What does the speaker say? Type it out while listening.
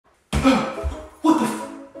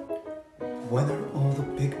when are all the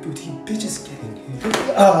big booty bitches getting here?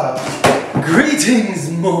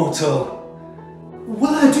 Greetings, mortal!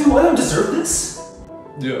 What did I do? I don't deserve this!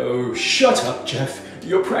 Oh, shut up, Jeff.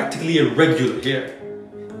 You're practically a regular here.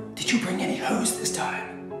 Did you bring any hoes this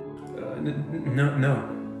time? No.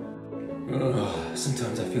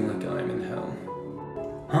 Sometimes I feel like I'm in hell.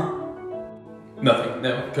 Huh? Nothing.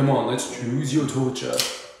 No, come on, let's choose your torture.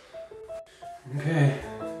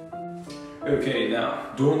 Okay,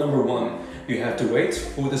 now, door number 1. You have to wait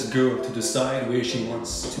for this girl to decide where she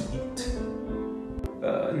wants to eat.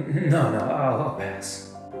 No, I'll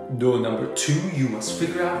pass. Door number 2, you must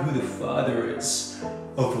figure out who the father is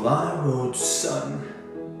of Lyrod's son.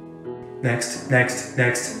 Next.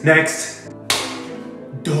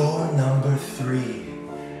 Door number 3.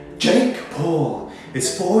 Jake Paul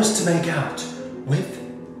is forced to make out with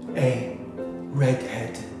a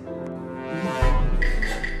redhead.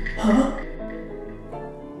 Huh?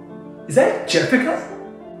 Is that Jessica?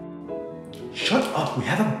 Shut up, we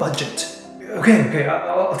have a budget. Okay,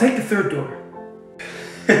 I'll take the 3rd door.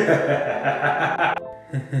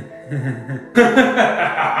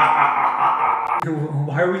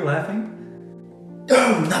 Why are we laughing?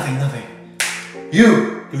 Oh, nothing.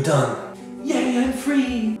 You're done. Yay, I'm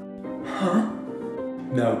free. Huh?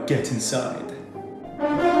 Now get inside.